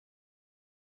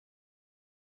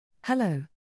Hello.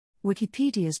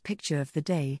 Wikipedia's picture of the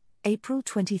day, April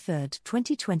 23,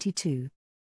 2022.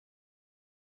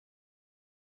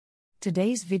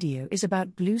 Today's video is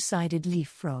about blue-sided leaf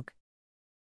frog.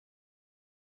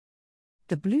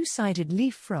 The blue-sided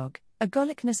leaf frog,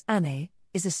 Agalychnis annae,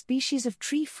 is a species of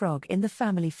tree frog in the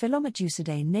family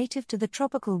Phyllomedusidae native to the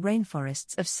tropical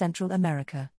rainforests of Central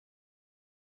America.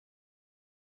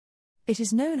 It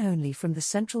is known only from the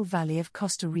Central Valley of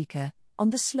Costa Rica, on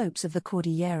the slopes of the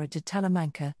Cordillera de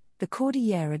Talamanca, the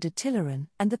Cordillera de Tilarán,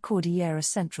 and the Cordillera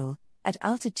Central, at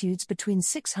altitudes between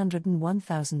 600 and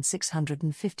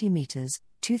 1,650 meters,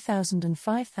 2,000 and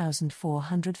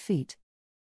 5,400 feet.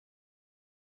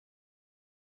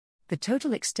 The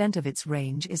total extent of its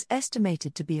range is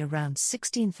estimated to be around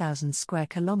 16,000 square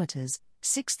kilometers,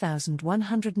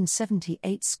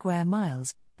 6,178 square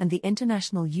miles, and the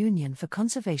International Union for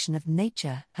Conservation of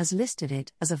Nature has listed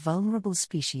it as a vulnerable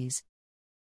species.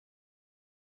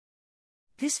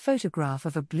 This photograph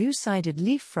of a blue-sided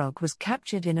leaf frog was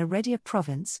captured in Heredia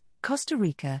Province, Costa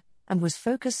Rica, and was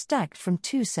focus stacked from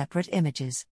two separate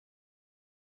images.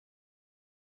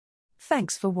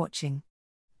 Thanks for watching.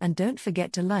 And don't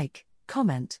forget to like,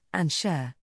 comment, and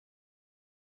share.